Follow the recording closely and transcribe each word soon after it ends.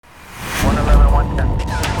Training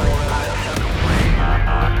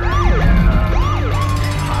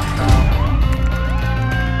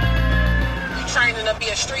to be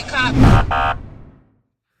a street cop.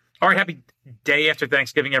 All right, happy day after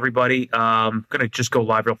Thanksgiving, everybody. I'm going to just go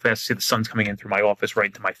live real fast. See the sun's coming in through my office right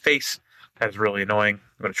into my face. That is really annoying.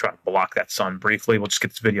 I'm going to try to block that sun briefly. We'll just get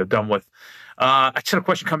this video done with. I just had a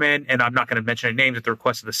question come in, and I'm not going to mention any names at the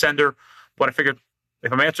request of the sender, but I figured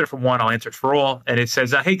if I'm answering it for one, I'll answer it for all. And it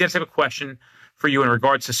says, hey, Dennis, I have a question for you in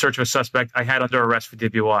regards to search of a suspect I had under arrest for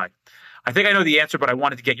DWI. I think I know the answer, but I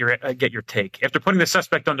wanted to get your take. After putting the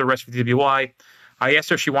suspect under arrest for DWI, I asked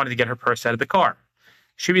her if she wanted to get her purse out of the car.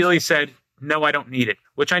 She immediately said, no, I don't need it,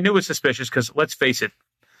 which I knew was suspicious because, let's face it,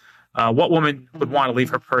 what woman would want to leave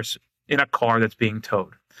her purse in a car that's being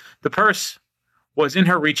towed? The purse was in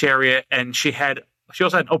her reach area, and she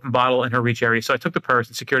also had an open bottle in her reach area, so I took the purse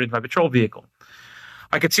and secured it in my patrol vehicle.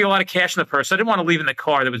 I could see a lot of cash in the purse, so I didn't want to leave it in the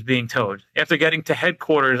car that was being towed. After getting to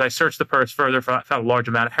headquarters, I searched the purse further, found a large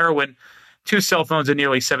amount of heroin, 2 cell phones, and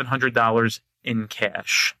nearly $700 in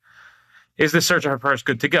cash. Is this search of her purse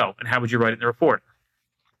good to go? And how would you write it in the report?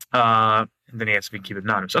 And then he asked if we can keep it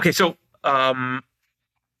anonymous. Okay, so, well,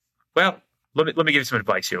 let me give you some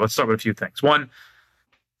advice here. Let's start with a few things. One,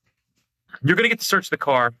 you're going to get to search the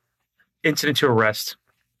car, incident to arrest,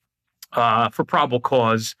 for probable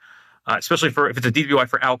cause, especially if it's a DWI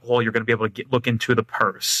for alcohol. You're going to be able to look into the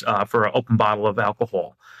purse for an open bottle of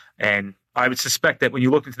alcohol. And I would suspect that when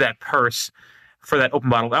you look into that purse for that open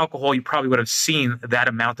bottle of alcohol, you probably would have seen that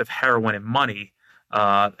amount of heroin and money,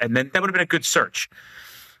 and then that would have been a good search.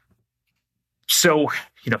 So,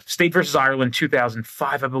 State versus Ireland,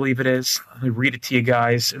 2005, I believe it is. Let me read it to you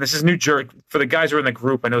guys. And this is New Jersey. For the guys who are in the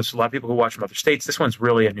group, I know there's a lot of people who watch from other states. This one's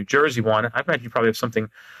really a New Jersey one. I imagine you probably have something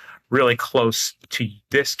really close to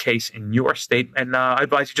this case in your state. And I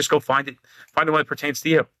advise you just go find the one that pertains to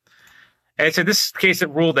you. And it said this case, it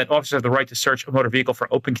ruled that officers have the right to search a motor vehicle for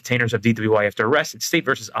open containers of DWI after arrest. It's State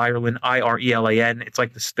versus Ireland, Irelan. It's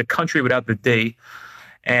like the country without the D.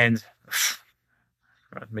 And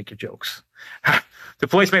make your jokes. The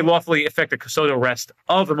police may lawfully effect a custodial arrest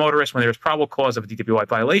of a motorist when there is probable cause of a DWI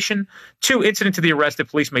violation. 2, incident to the arrest, the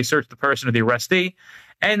police may search the person or the arrestee.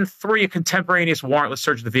 And 3, a contemporaneous warrantless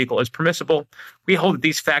search of the vehicle is permissible. We hold that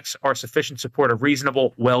these facts are sufficient to support a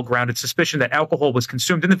reasonable, well-grounded suspicion that alcohol was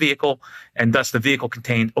consumed in the vehicle, and thus the vehicle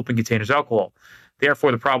contained open containers of alcohol.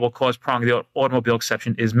 Therefore, the probable cause prong of the automobile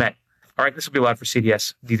exception is met. All right, this will be allowed for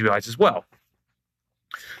CDS DWIs as well.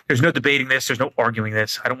 There's no debating this. There's no arguing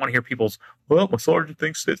this. I don't want to hear people's, well, my sergeant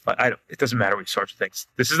thinks this. It doesn't matter what your sergeant thinks.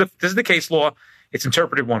 This is the case law. It's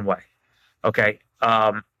interpreted one way. Okay.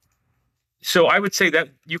 So I would say that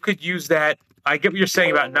you could use that. I get what you're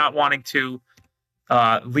saying about not wanting to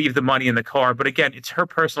leave the money in the car. But again, it's her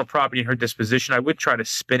personal property and her disposition. I would try to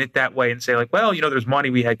spin it that way and say, like, well, there's money.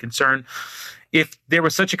 We had concern. If there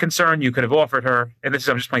was such a concern, you could have offered her, and I'm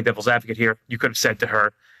just playing devil's advocate here. You could have said to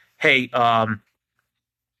her, hey,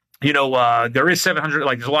 there is 700,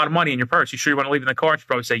 there's a lot of money in your purse. You sure you want to leave it in the car? She'd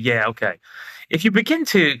probably say, yeah, okay. If you begin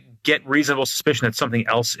to get reasonable suspicion that something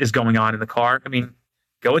else is going on in the car,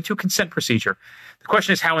 go into a consent procedure. The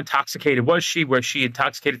question is, how intoxicated was she? Was she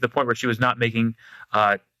intoxicated to the point where she was not making,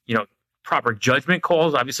 proper judgment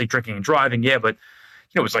calls? Obviously drinking and driving, yeah, but,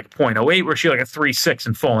 it was like a .08 where she like a 3.6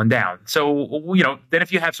 and falling down. So, then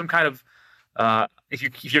if you have some kind of,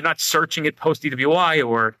 if you're not searching it post DWI,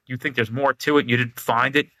 or you think there's more to it and you didn't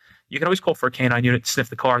find it, you can always call for a canine unit to sniff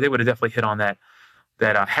the car. They would have definitely hit on that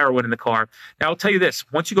heroin in the car. Now, I'll tell you this.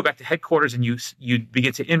 Once you go back to headquarters and you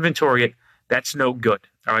begin to inventory it, that's no good.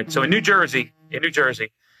 All right? So in New Jersey,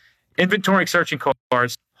 inventorying searching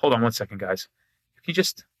cars. Hold on one second, guys. Can you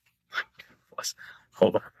just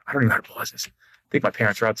hold on. I don't even know how to pause this. I think my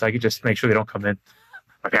parents are outside. You just make sure they don't come in.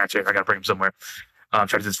 My parents are here. I got to bring them somewhere. I'm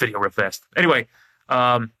trying to do this video real fast. Anyway,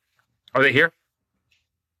 are they here?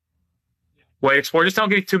 Wait, Explorer, just tell them,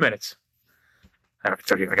 give me 2 minutes. I got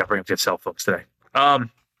to bring up the cell phones today.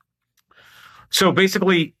 So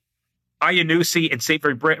basically, Iannucci and State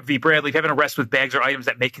v. Bradley, if you have an arrest with bags or items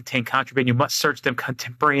that may contain contraband, you must search them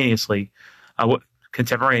contemporaneously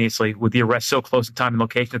with the arrest so close in time and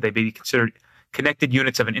location that they may be considered connected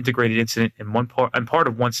units of an integrated incident and part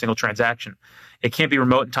of one single transaction. It can't be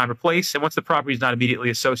remote in time or place, and once the property is not immediately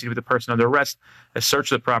associated with the person under arrest, a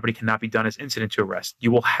search of the property cannot be done as incident to arrest.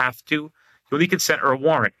 You'll need consent or a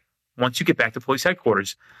warrant once you get back to police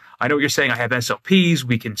headquarters. I know what you're saying. I have SOPs.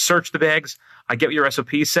 We can search the bags. I get what your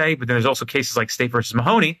SOPs say, but then there's also cases like State versus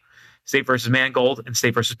Mahoney, State versus Mangold, and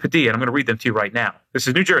State versus Padilla, and I'm going to read them to you right now. This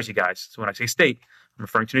is New Jersey, guys. So when I say state, I'm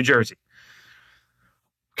referring to New Jersey.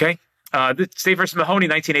 Okay? The State versus Mahoney,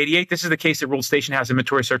 1988. This is the case that ruled station house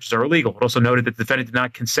inventory searches are illegal. It also noted that the defendant did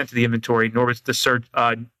not consent to the inventory, nor was the search,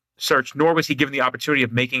 nor was he given the opportunity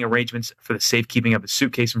of making arrangements for the safekeeping of his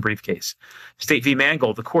suitcase and briefcase. State v.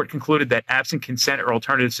 Mangold, the court concluded that absent consent or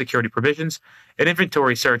alternative security provisions, an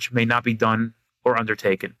inventory search may not be done or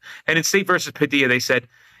undertaken. And in State versus Padilla, they said,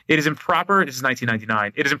 it is improper, this is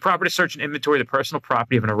 1999, it is improper to search and inventory the personal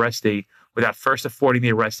property of an arrestee without first affording the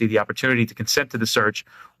arrestee the opportunity to consent to the search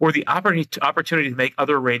or the opportunity to make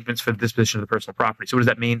other arrangements for the disposition of the personal property. So what does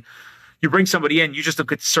that mean? You bring somebody in, you just don't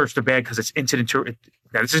get to search their bag because it's incident to it.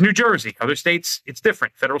 Now, this is New Jersey. Other states, it's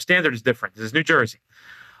different. Federal standard is different. This is New Jersey.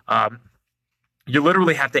 You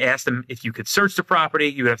literally have to ask them if you could search the property.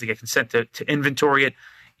 You would have to get consent to inventory it.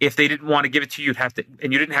 If they didn't want to give it to you, you'd have to,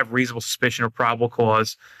 and you didn't have reasonable suspicion or probable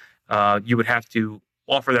cause, you would have to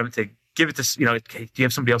offer them to give it to, do you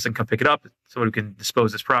have somebody else that can come pick it up? Someone who can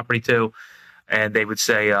dispose this property to? And they would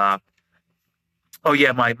say, oh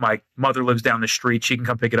yeah, my mother lives down the street. She can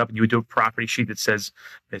come pick it up. And you would do a property sheet that says,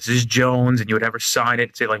 Mrs. Jones, and you would have her sign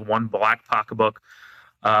it, say like one black pocketbook.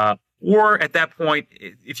 Or at that point,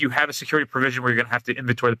 if you have a security provision where you're going to have to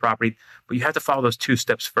inventory the property, but you have to follow those two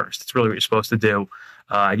steps first. That's really what you're supposed to do.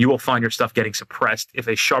 And you will find your stuff getting suppressed if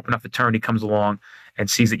a sharp enough attorney comes along and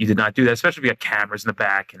sees that you did not do that, especially if you got cameras in the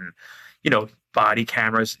back and, body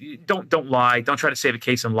cameras. Don't lie. Don't try to save a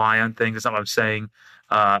case and lie on things. That's not what I'm saying.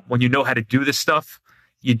 When you know how to do this stuff,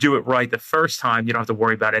 you do it right the first time. You don't have to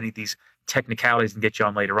worry about any of these technicalities and get you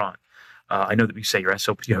on later on. I know that you say you have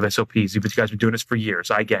SOPs, but you guys have been doing this for years.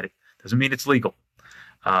 I get it. Doesn't mean it's legal.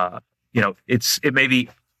 It may be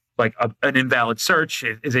like an invalid search.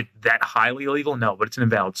 Is it that highly illegal? No, but it's an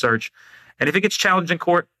invalid search. And if it gets challenged in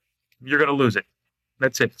court, you're going to lose it.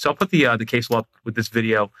 That's it. So I'll put the case law up with this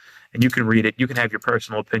video, and you can read it. You can have your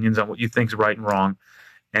personal opinions on what you think is right and wrong.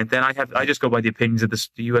 And then I just go by the opinions of the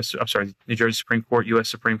New Jersey Supreme Court, U.S.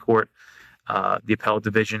 Supreme Court, the Appellate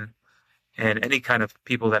Division, and any kind of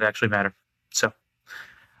people that actually matter. So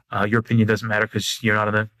your opinion doesn't matter because you're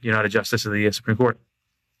not a justice of the Supreme Court.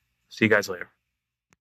 See you guys later.